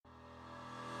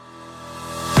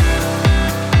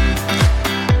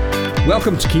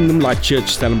Welcome to Kingdom Light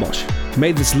Church Stellenbosch.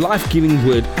 May this life-giving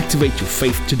word activate your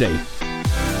faith today.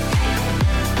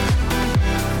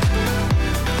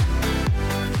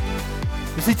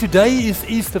 You see, today is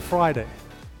Easter Friday.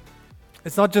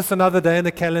 It's not just another day in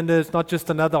the calendar. It's not just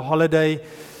another holiday.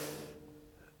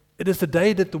 It is the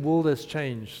day that the world has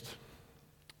changed.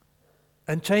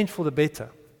 And changed for the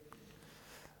better.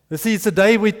 You see, it's a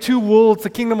day where two worlds, the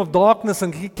kingdom of darkness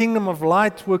and the kingdom of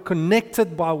light, were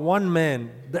connected by one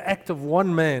man, the act of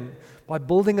one man, by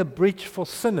building a bridge for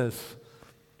sinners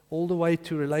all the way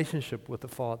to relationship with the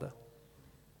Father.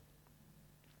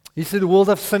 You see, the world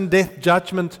of sin, death,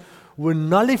 judgment were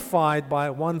nullified by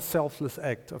one selfless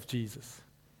act of Jesus,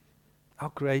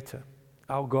 our Creator,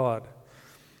 our God.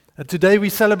 And today we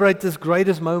celebrate this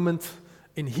greatest moment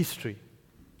in history,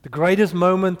 the greatest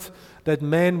moment that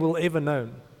man will ever know.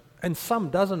 And some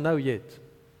doesn't know yet.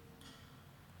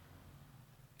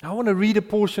 I want to read a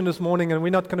portion this morning, and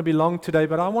we're not going to be long today,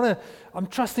 but I'm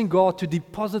trusting God to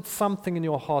deposit something in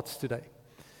your hearts today.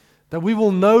 That we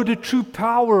will know the true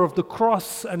power of the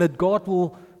cross, and that God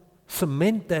will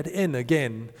cement that in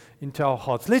again into our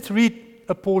hearts. Let's read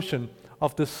a portion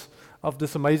of this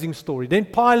amazing story. Then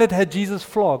Pilate had Jesus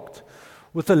flogged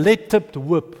with a lead-tipped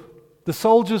whip. The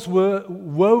soldiers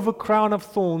wove a crown of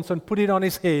thorns and put it on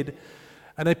his head,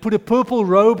 and they put a purple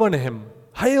robe on him.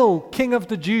 "Hail, King of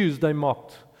the Jews," they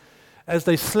mocked, as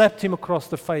they slapped him across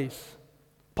the face.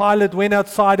 Pilate went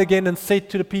outside again and said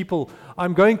to the people,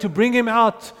 "I'm going to bring him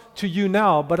out to you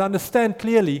now, but understand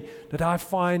clearly that I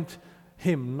find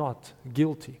him not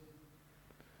guilty."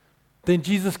 Then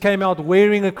Jesus came out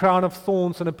wearing a crown of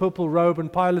thorns and a purple robe,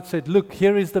 and Pilate said, "Look,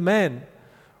 here is the man."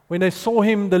 When they saw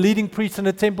him, the leading priests and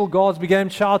the temple guards began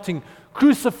shouting,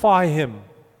 "Crucify him!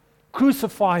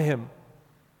 Crucify him!"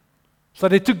 So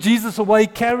they took Jesus away,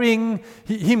 carrying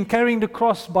the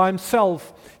cross by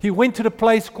himself. He went to the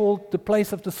place called the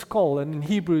place of the skull, and in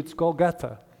Hebrew it's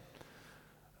Golgotha.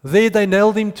 There they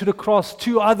nailed him to the cross.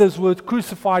 Two others were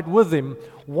crucified with him,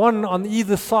 one on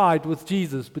either side with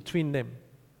Jesus between them.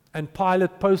 And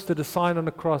Pilate posted a sign on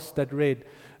the cross that read,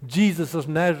 "Jesus of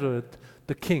Nazareth,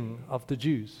 the King of the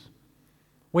Jews."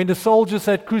 When the soldiers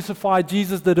had crucified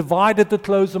Jesus, they divided the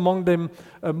clothes among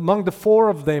the four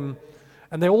of them.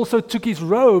 And they also took his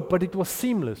robe, but it was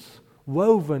seamless,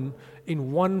 woven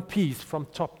in one piece from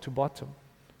top to bottom.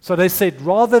 So they said,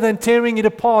 "Rather than tearing it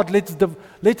apart,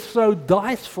 let's throw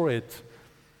dice for it."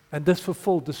 And this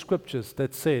fulfilled the scriptures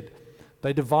that said,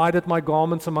 "They divided my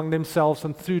garments among themselves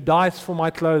and threw dice for my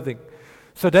clothing."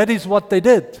 So that is what they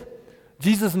did.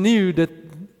 Jesus knew that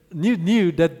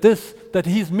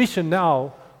his mission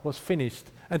now was finished.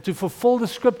 And to fulfill the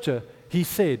scripture, he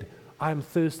said, "I am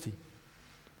thirsty."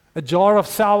 A jar of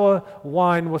sour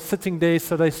wine was sitting there,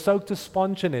 so they soaked a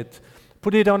sponge in it,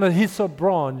 put it on a hyssop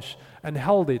branch, and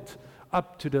held it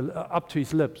up to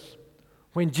his lips.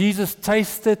 When Jesus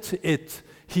tasted it,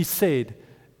 he said,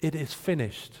 "It is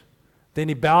finished." Then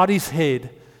he bowed his head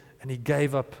and he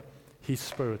gave up his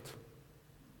spirit.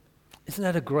 Isn't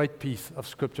that a great piece of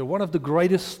scripture? One of the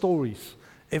greatest stories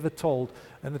ever told,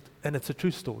 and it's a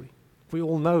true story. We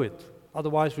all know it.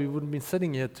 Otherwise, we wouldn't be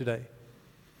sitting here today.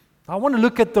 I want to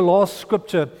look at the last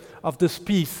scripture of this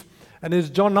piece, and it's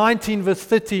John 19, verse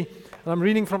 30, and I'm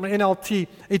reading from the NLT.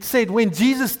 It said, when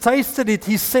Jesus tasted it,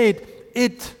 he said,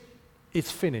 "It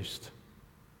is finished."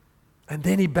 And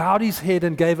then he bowed his head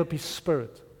and gave up his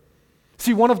spirit.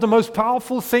 See, one of the most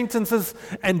powerful sentences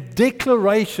and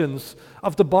declarations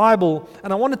of the Bible,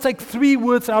 and I want to take three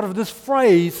words out of this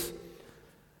phrase.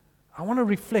 I want to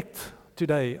reflect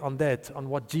today on that, on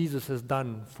what Jesus has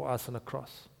done for us on the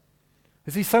cross.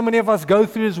 You see, so many of us go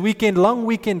through this weekend, long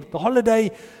weekend, the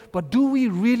holiday, but do we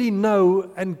really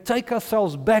know and take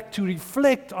ourselves back to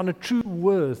reflect on the true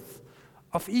worth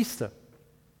of Easter?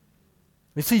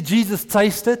 You see, Jesus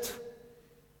tasted,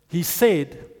 he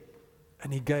said,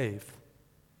 and he gave.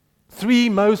 Three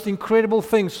most incredible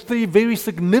things, three very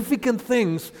significant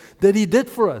things that he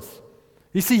did for us.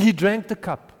 You see, he drank the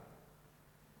cup.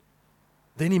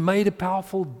 Then he made a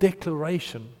powerful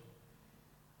declaration.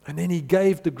 And then he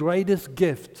gave the greatest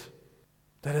gift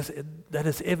that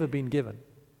has ever been given.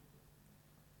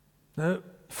 Now,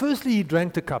 firstly, he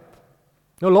drank the cup.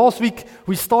 Now, last week,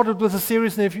 we started with a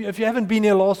series, and if you haven't been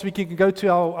here last week, you can go to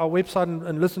our website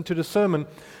and listen to the sermon.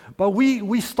 But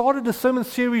we started a sermon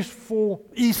series for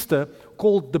Easter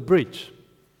called The Bridge.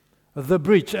 The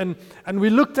Bridge. And we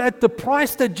looked at the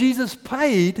price that Jesus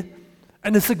paid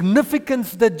and the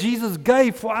significance that Jesus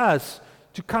gave for us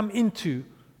to come into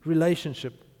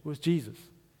relationship with Jesus.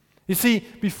 You see,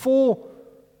 before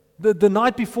the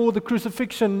night before the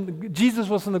crucifixion, Jesus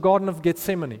was in the Garden of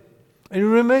Gethsemane. And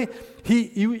remember,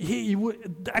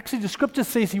 actually the scripture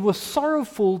says he was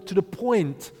sorrowful to the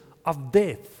point of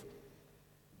death.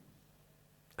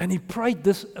 And he prayed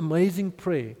this amazing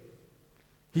prayer.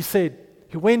 He said,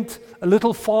 he went a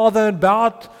little farther and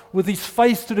bowed with his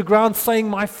face to the ground, saying,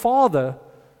 "My Father,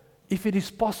 if it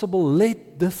is possible,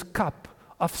 let this cup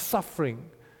of suffering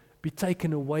be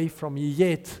taken away from me.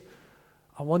 Yet,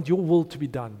 I want your will to be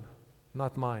done,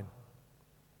 not mine."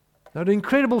 Now, the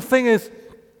incredible thing is,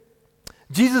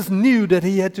 Jesus knew that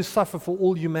he had to suffer for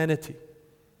all humanity,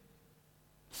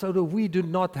 so that we do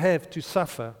not have to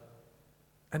suffer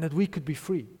and that we could be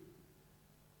free.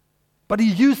 But he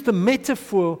used the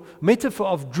metaphor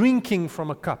of drinking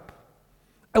from a cup.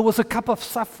 It was a cup of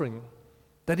suffering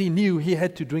that he knew he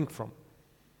had to drink from.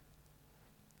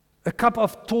 A cup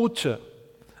of torture,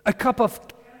 a cup of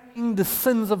carrying the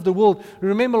sins of the world.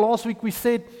 Remember last week we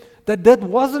said that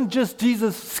wasn't just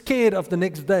Jesus scared of the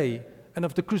next day and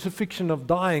of the crucifixion, of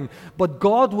dying, but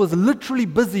God was literally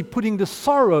busy putting the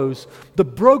sorrows, the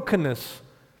brokenness,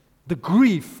 the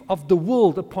grief of the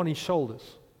world upon his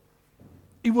shoulders.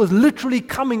 It was literally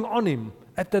coming on him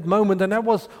at that moment, and that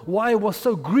was why he was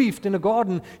so grieved in the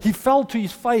garden. He fell to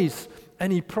his face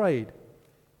and he prayed.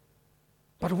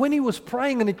 But when he was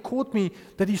praying, and it caught me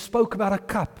that he spoke about a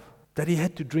cup that he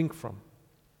had to drink from.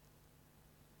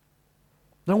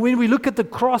 Now, when we look at the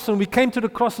cross, and we came to the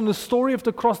cross and the story of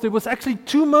the cross, there was actually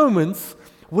 2 moments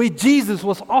where Jesus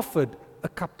was offered a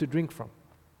cup to drink from.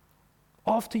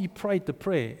 After he prayed the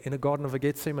prayer in the Garden of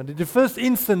Gethsemane. The first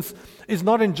instance is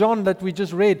not in John that we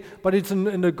just read, but it's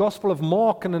in the Gospel of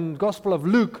Mark and in the Gospel of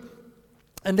Luke.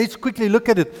 And let's quickly look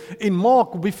at it. In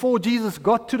Mark, before Jesus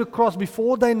got to the cross,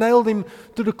 before they nailed him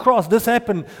to the cross, this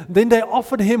happened. Then they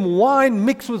offered him wine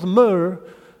mixed with myrrh,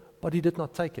 but he did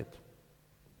not take it.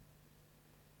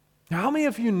 Now, how many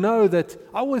of you know that?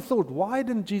 I always thought, why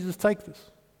didn't Jesus take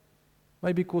this?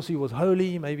 Maybe because he was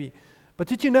holy, maybe. But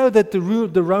did you know that the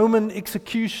Roman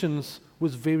executions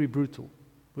was very brutal?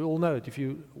 We all know it. If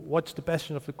you watch The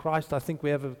Passion of the Christ, I think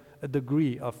we have a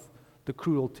degree of the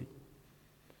cruelty.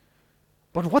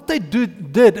 But what they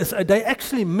did is they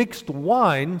actually mixed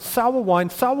wine, sour wine.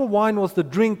 Sour wine was the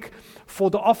drink for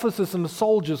the officers and the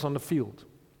soldiers on the field.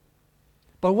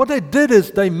 But what they did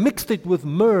is they mixed it with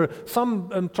myrrh.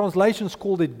 Some translations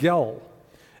called it gall.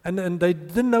 And they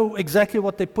didn't know exactly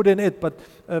what they put in it, but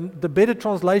the better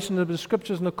translation of the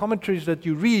scriptures and the commentaries that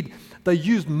you read, they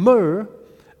used myrrh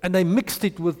and they mixed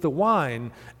it with the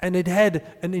wine, and it had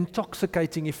an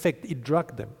intoxicating effect. It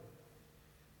drugged them.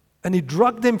 And it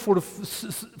drugged them for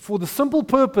the simple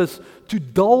purpose to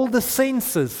dull the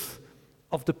senses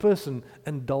of the person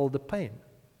and dull the pain.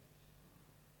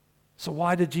 So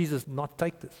why did Jesus not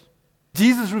take this?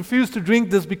 Jesus refused to drink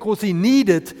this because he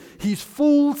needed his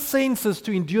full senses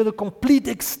to endure the complete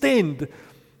extent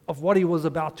of what he was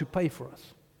about to pay for us.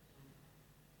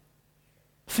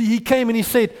 See, he came and he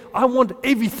said, I want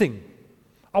everything.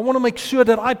 I want to make sure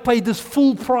that I pay this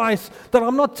full price, that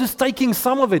I'm not just taking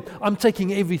some of it, I'm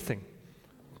taking everything.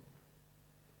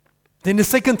 Then the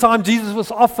second time Jesus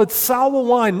was offered sour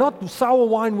wine, not sour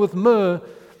wine with myrrh,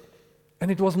 and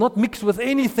it was not mixed with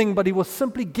anything, but he was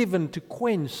simply given to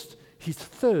quench his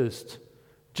thirst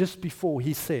just before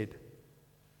he said,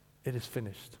 it is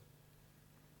finished.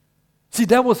 See,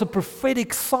 that was a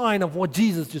prophetic sign of what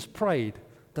Jesus just prayed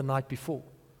the night before.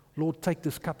 Lord, take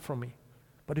this cup from me,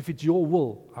 but if it's your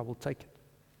will, I will take it.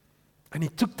 And he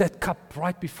took that cup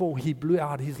right before he blew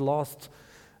out his last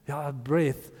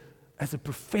breath as a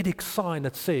prophetic sign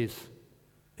that says,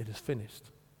 it is finished.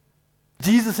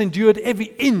 Jesus endured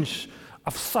every inch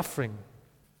of suffering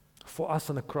for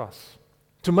us on the cross,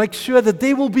 to make sure that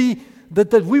there will be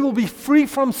that we will be free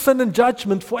from sin and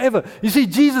judgment forever. You see,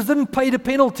 Jesus didn't pay the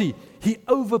penalty. He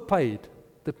overpaid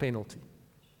the penalty.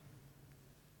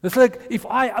 It's like if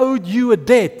I owed you a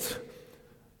debt,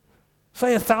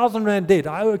 say 1,000 rand debt,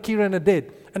 I owe Kieran a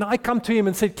debt, and I come to him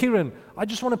and said, Kieran, I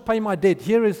just want to pay my debt.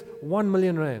 Here is 1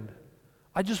 million rand.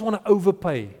 I just want to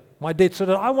overpay my debt so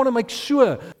that I want to make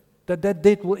sure that that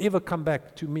debt will ever come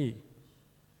back to me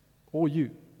or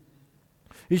you.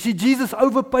 You see, Jesus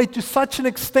overpaid to such an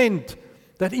extent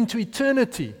that into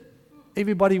eternity,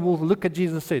 everybody will look at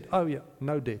Jesus and say, oh yeah,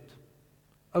 no debt.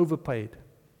 Overpaid.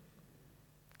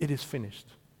 It is finished.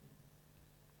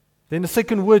 Then the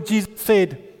second word Jesus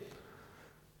said,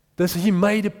 he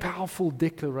made a powerful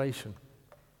declaration.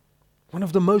 One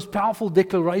of the most powerful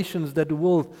declarations that the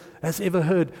world has ever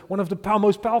heard. One of the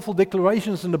most powerful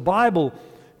declarations in the Bible.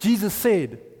 Jesus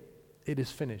said, it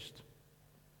is finished.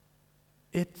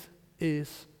 It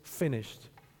is finished.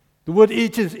 The word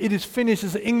it is finished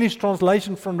is an English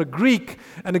translation from the Greek,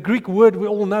 and the Greek word we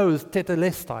all know is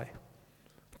tetelestai.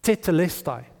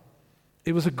 tetelestai.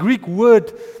 It was a Greek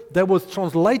word that was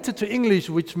translated to English,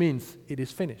 which means it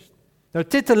is finished. Now,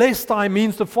 tetelestai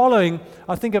means the following.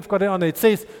 I think I've got it on there. It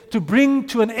says, to bring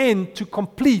to an end, to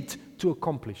complete, to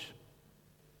accomplish.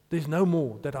 There's no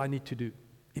more that I need to do.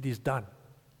 It is done.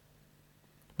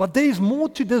 But there is more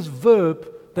to this verb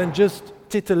than just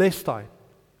tetelestai.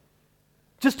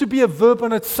 Just to be a verb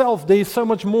in itself, there is so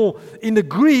much more. In the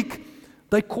Greek,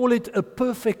 they call it a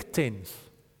perfect tense.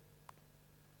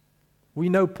 We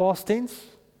know past tense,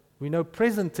 we know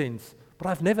present tense, but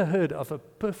I've never heard of a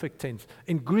perfect tense.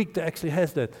 In Greek, they actually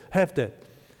have that.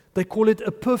 They call it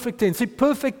a perfect tense. See,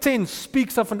 perfect tense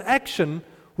speaks of an action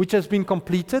which has been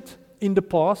completed in the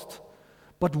past,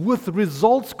 but with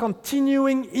results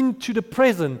continuing into the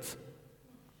present,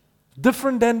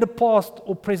 different than the past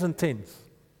or present tense.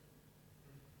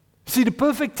 See, the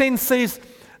perfect tense says,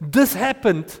 this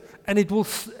happened, and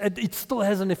it still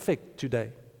has an effect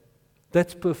today.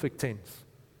 That's perfect tense.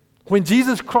 When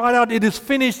Jesus cried out, it is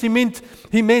finished, he meant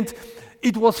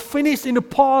it was finished in the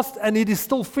past, and it is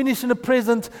still finished in the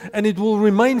present, and it will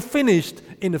remain finished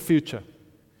in the future.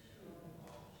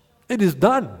 It is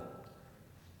done.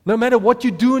 No matter what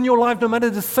you do in your life, no matter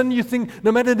the sin you think,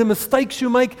 no matter the mistakes you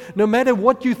make, no matter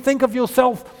what you think of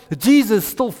yourself, Jesus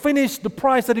still finished the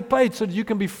price that he paid so that you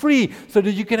can be free, so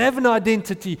that you can have an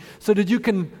identity, so that you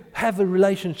can have a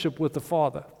relationship with the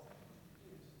Father.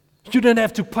 You don't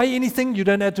have to pay anything, you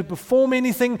don't have to perform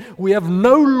anything. We have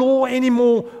no law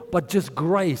anymore, but just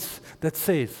grace that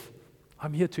says,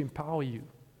 I'm here to empower you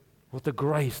with the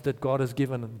grace that God has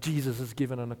given and Jesus has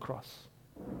given on the cross.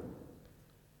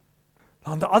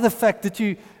 On the other fact that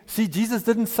you see, Jesus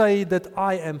didn't say that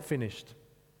I am finished.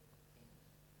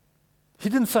 He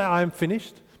didn't say I am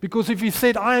finished, because if he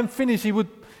said I am finished, it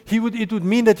would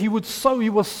mean that he was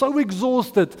so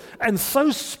exhausted and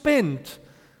so spent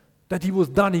that he was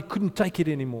done. He couldn't take it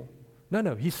anymore.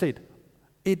 No, he said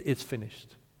it is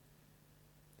finished.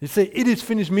 He said it is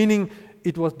finished, meaning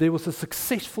there was a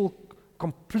successful,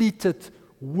 completed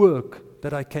work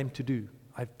that I came to do.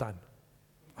 I've done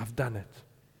it.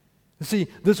 You see,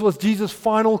 this was Jesus'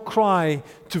 final cry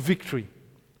to victory.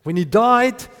 When he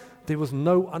died, there was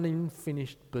no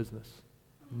unfinished business.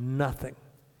 Nothing.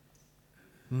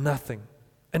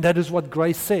 And that is what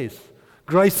grace says.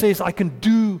 Grace says, I can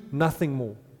do nothing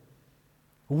more.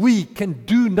 We can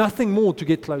do nothing more to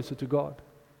get closer to God.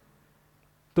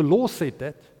 The law said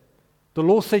that. The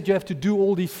law said you have to do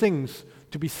all these things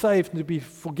to be saved, to be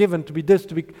forgiven, to be this,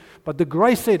 but the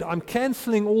grace said, I'm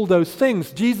canceling all those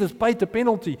things. Jesus paid the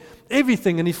penalty,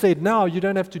 everything, and he said, now you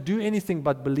don't have to do anything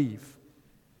but believe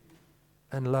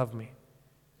and love me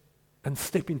and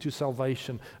step into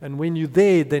salvation. And when you're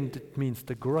there, then it means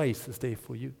the grace is there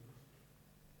for you.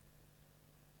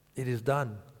 It is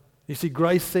done. You see,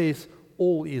 grace says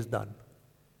all is done.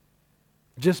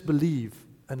 Just believe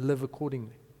and live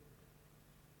accordingly.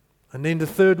 And then the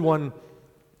third one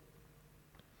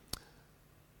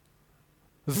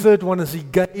is he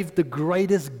gave the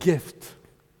greatest gift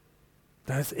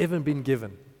that has ever been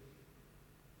given.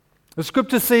 The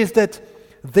scripture says that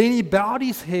then he bowed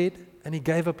his head and he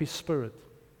gave up his spirit.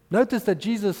 Notice that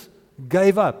Jesus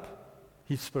gave up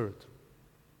his spirit.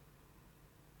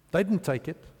 They didn't take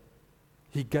it.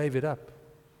 He gave it up.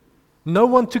 No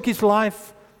one took his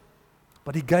life,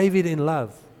 but he gave it in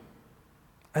love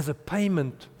as a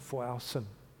payment for our sin.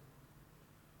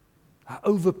 An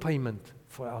overpayment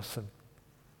for our sin.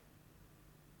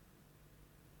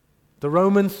 The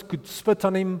Romans could spit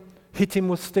on him, hit him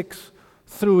with sticks,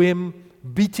 threw him,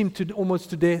 beat him almost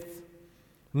to death,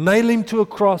 nail him to a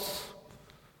cross,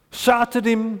 shouted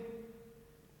him,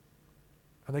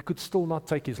 and they could still not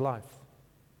take his life.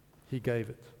 He gave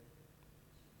it.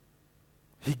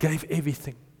 He gave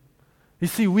everything. You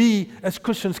see, we as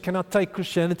Christians cannot take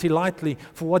Christianity lightly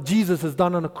for what Jesus has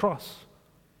done on the cross.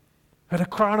 Had a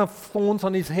crown of thorns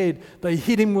on his head. They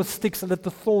hit him with sticks and let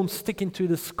the thorns stick into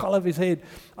the skull of his head.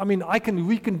 I mean,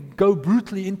 we can go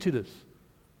brutally into this.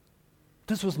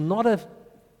 This was not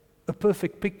a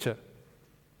perfect picture.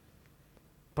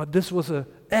 But this was an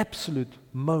absolute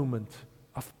moment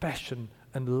of passion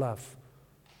and love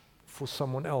for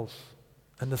someone else.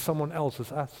 And the someone else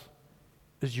is us,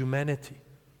 is humanity,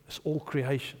 is all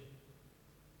creation.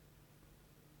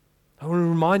 I want to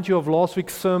remind you of last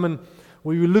week's sermon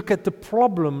where we look at the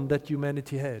problem that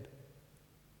humanity had.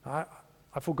 I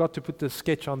forgot to put the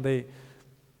sketch on there.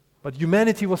 But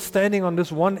humanity was standing on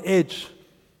this one edge,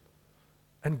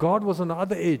 and God was on the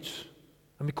other edge.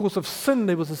 And because of sin,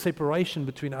 there was a separation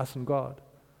between us and God.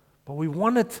 But we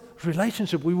wanted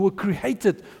relationship. We were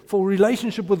created for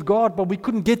relationship with God, but we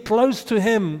couldn't get close to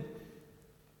Him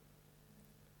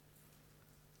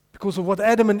Because of what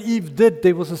Adam and Eve did,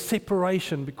 there was a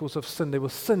separation because of sin. There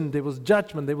was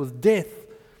judgment, there was death.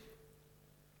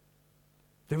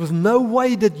 There was no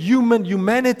way that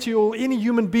humanity or any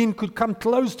human being could come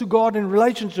close to God in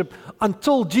relationship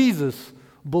until Jesus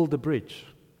built a bridge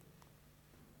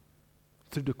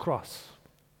through the cross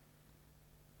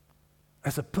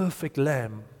as a perfect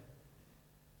lamb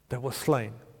that was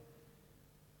slain.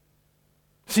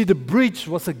 See, the bridge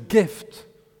was a gift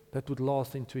that would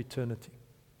last into eternity.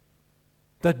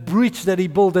 That bridge that he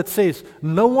built that says,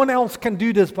 no one else can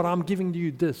do this, but I'm giving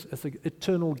you this as an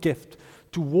eternal gift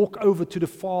to walk over to the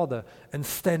Father and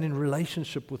stand in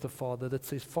relationship with the Father that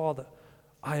says, Father,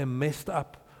 I am messed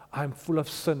up. I am full of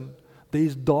sin. There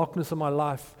is darkness in my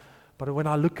life, but when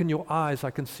I look in your eyes, I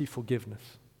can see forgiveness.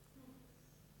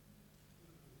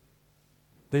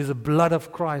 There's a blood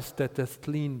of Christ that has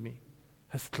cleaned me,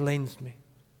 has cleansed me.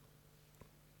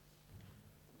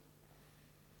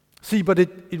 See, but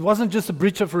it wasn't just a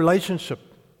bridge of relationship,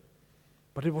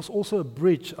 but it was also a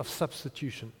bridge of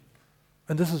substitution.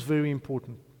 And this is very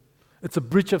important. It's a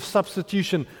bridge of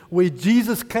substitution where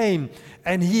Jesus came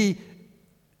and He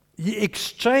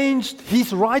exchanged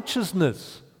His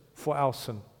righteousness for our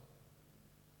sin.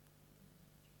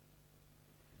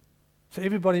 So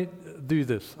everybody do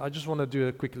this. I just want to do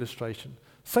a quick illustration.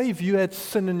 Say if you had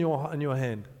sin in your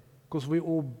hand, because we're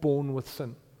all born with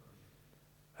sin.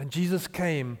 And Jesus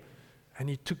came and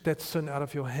He took that sin out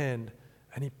of your hand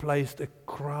and He placed a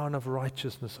crown of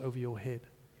righteousness over your head.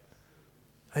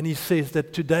 And He says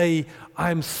that today I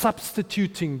am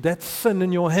substituting that sin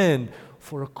in your hand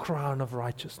for a crown of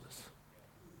righteousness.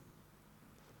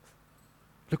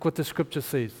 Look what the scripture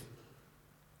says.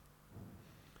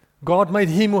 God made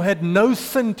Him who had no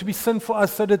sin to be sin for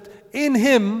us, so that in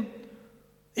Him,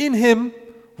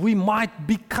 we might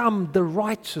become the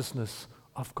righteousness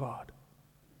of God.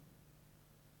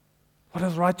 What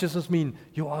does righteousness mean?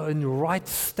 You are in right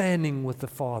standing with the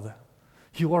Father.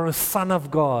 You are a son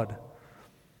of God.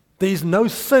 There is no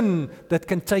sin that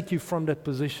can take you from that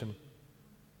position.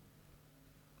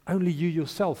 Only you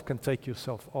yourself can take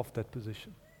yourself off that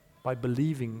position by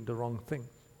believing the wrong thing.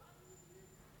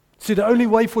 See, the only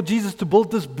way for Jesus to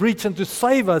build this bridge and to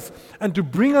save us and to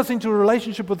bring us into a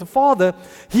relationship with the Father,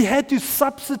 He had to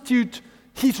substitute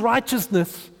His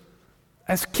righteousness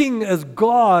as King, as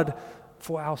God,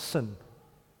 for our sin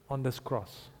on this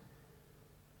cross.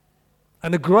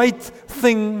 And the great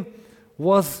thing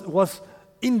was it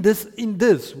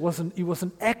was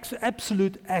an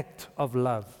absolute act of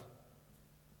love.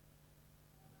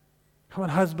 Come on,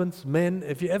 husbands, men,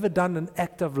 have you ever done an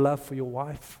act of love for your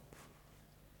wife?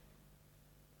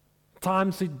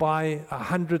 Times it by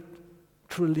 100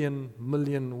 trillion,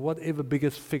 million, whatever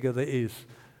biggest figure there is,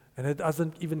 and it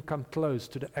doesn't even come close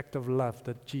to the act of love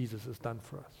that Jesus has done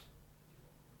for us.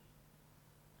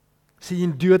 See, He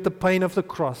endured the pain of the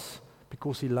cross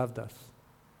because He loved us.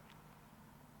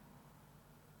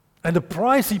 And the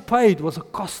price He paid was a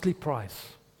costly price.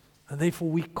 And therefore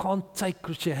we can't take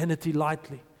Christianity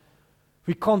lightly.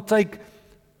 We can't take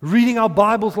reading our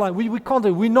Bibles lightly. We can't.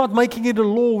 We're not making it a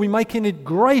law. We're making it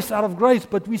grace out of grace.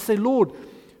 But we say, Lord,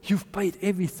 You've paid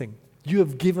everything. You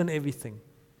have given everything.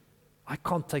 I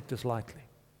can't take this lightly.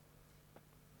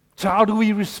 So how do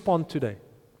we respond today?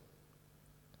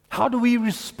 How do we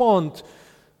respond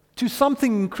to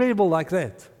something incredible like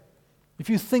that? If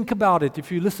you think about it,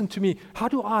 if you listen to me, how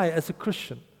do I, as a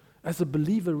Christian, as a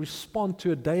believer, respond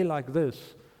to a day like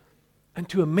this and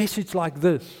to a message like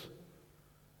this?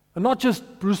 And not just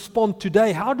respond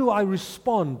today, how do I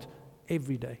respond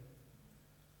every day?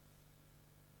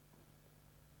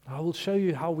 I will show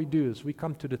you how we do as we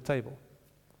come to the table.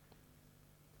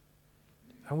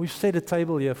 And we've set a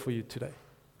table here for you today,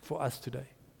 for us today.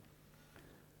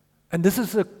 And this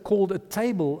is called a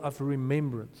table of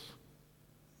remembrance.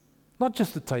 Not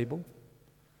just a table,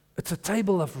 it's a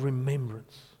table of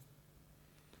remembrance.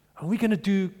 And we're going to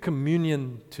do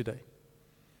communion today,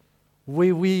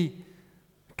 where we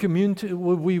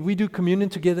do communion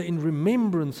together in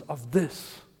remembrance of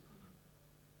this.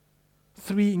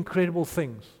 3 incredible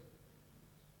things.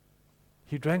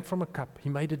 He drank from a cup, He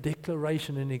made a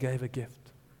declaration, and He gave a gift.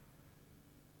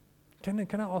 Can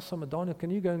I ask someone, Daniel, can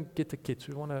you go and get the kids?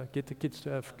 We want to get the kids to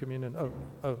have communion.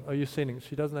 Oh, are you sending?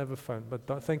 She doesn't have a phone,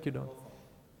 but thank you, Don.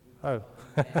 Oh.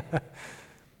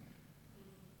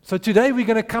 So today we're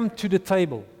going to come to the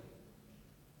table.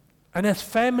 And as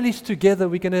families together,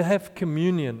 we're going to have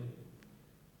communion.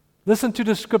 Listen to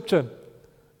the scripture.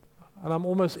 And I'm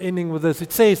almost ending with this.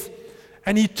 It says,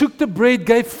 and He took the bread,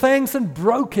 gave thanks, and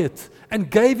broke it, and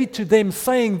gave it to them,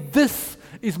 saying, this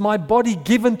is my body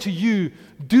given to you.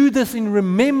 Do this in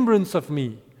remembrance of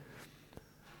me.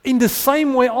 In the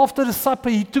same way, after the supper,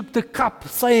 he took the cup,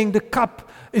 saying, the cup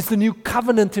is the new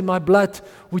covenant in my blood,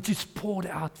 which is poured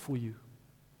out for you.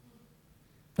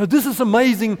 Now, this is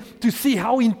amazing to see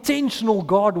how intentional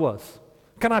God was.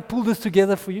 Can I pull this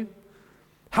together for you?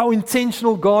 How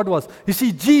intentional God was. You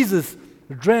see, Jesus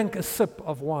drank a sip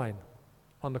of wine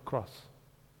on the cross,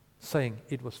 saying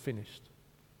it was finished.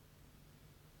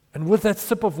 And with that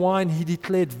sip of wine, he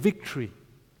declared victory.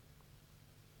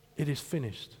 It is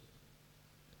finished.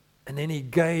 And then he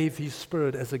gave his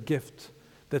Spirit as a gift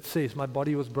that says, my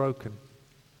body was broken.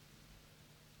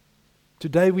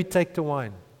 Today we take the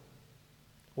wine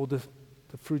or the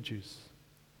fruit juice.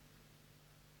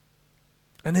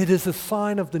 And it is a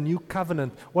sign of the new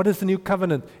covenant. What is the new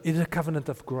covenant? It is a covenant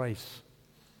of grace.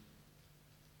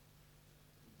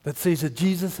 That says that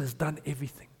Jesus has done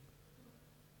everything.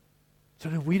 So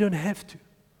that we don't have to.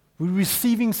 We're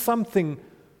receiving something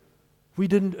we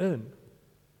didn't earn.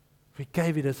 We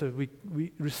gave it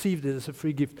we received it as a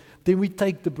free gift. Then we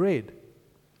take the bread.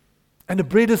 And the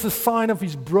bread is a sign of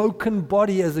his broken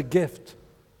body as a gift.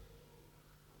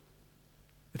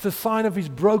 It's a sign of his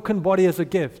broken body as a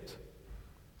gift.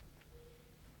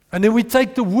 And then we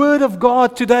take the word of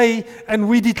God today and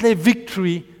we declare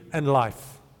victory and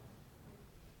life.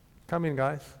 Come in,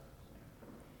 guys.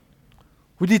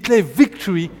 We declare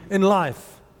victory and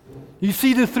life. You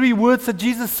see the three words that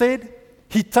Jesus said?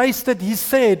 He tasted, he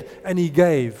said, and he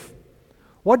gave.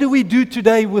 What do we do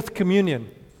today with communion?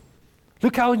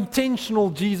 Look how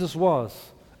intentional Jesus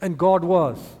was and God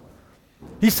was.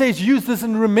 He says, use this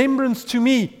in remembrance to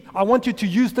me. I want you to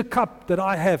use the cup that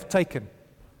I have taken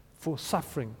for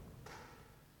suffering,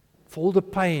 for all the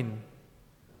pain.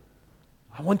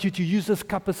 I want you to use this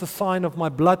cup as a sign of my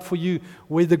blood for you,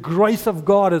 where the grace of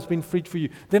God has been freed for you.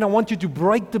 Then I want you to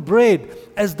break the bread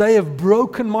as they have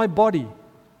broken my body.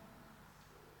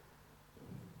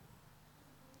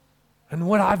 And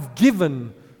what I've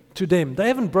given to them, they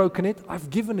haven't broken it, I've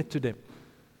given it to them.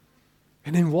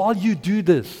 And then while you do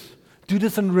this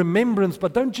in remembrance,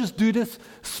 but don't just do this,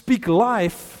 speak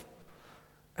life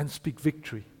and speak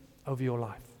victory over your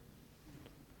life.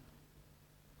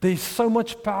 There's so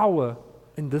much power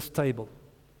in this table.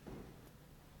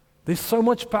 There's so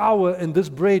much power in this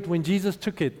bread when Jesus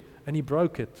took it and he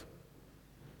broke it.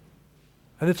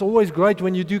 And it's always great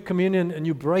when you do communion and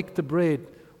you break the bread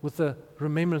with a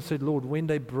remembrance, said, Lord, when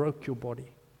they broke your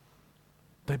body,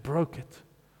 they broke it.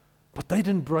 But they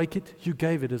didn't break it, you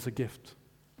gave it as a gift.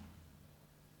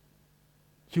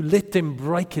 You let them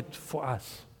break it for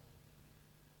us.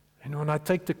 And when I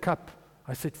take the cup,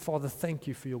 I said, Father, thank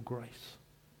you for your grace.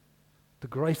 The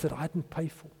grace that I didn't pay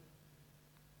for.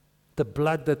 The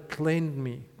blood that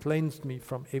cleansed me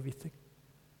from everything.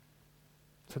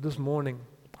 So this morning,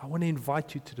 I want to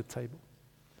invite you to the table.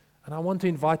 And I want to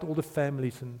invite all the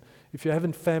families. And if you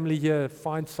haven't family here,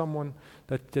 find someone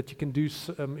that you can do.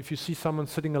 If you see someone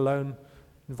sitting alone,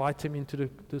 invite them into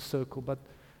the circle. But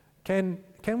can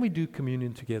we do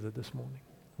communion together this morning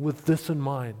with this in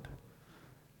mind?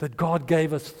 That God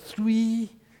gave us three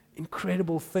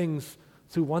incredible things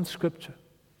through one scripture.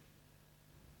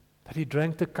 That he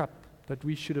drank the cup that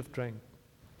we should have drank.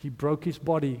 He broke his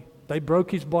body. They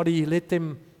broke his body. He let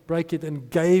them break it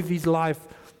and gave his life.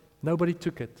 Nobody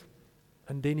took it.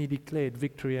 And then he declared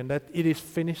victory. And that it is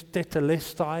finished,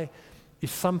 tetelestai,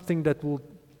 is something that will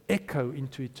echo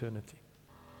into eternity.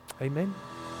 Amen.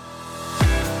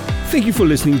 Thank you for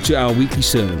listening to our weekly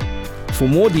sermon. For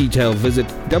more detail, visit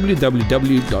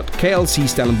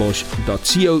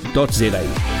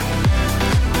www.klcstellenbosch.co.za.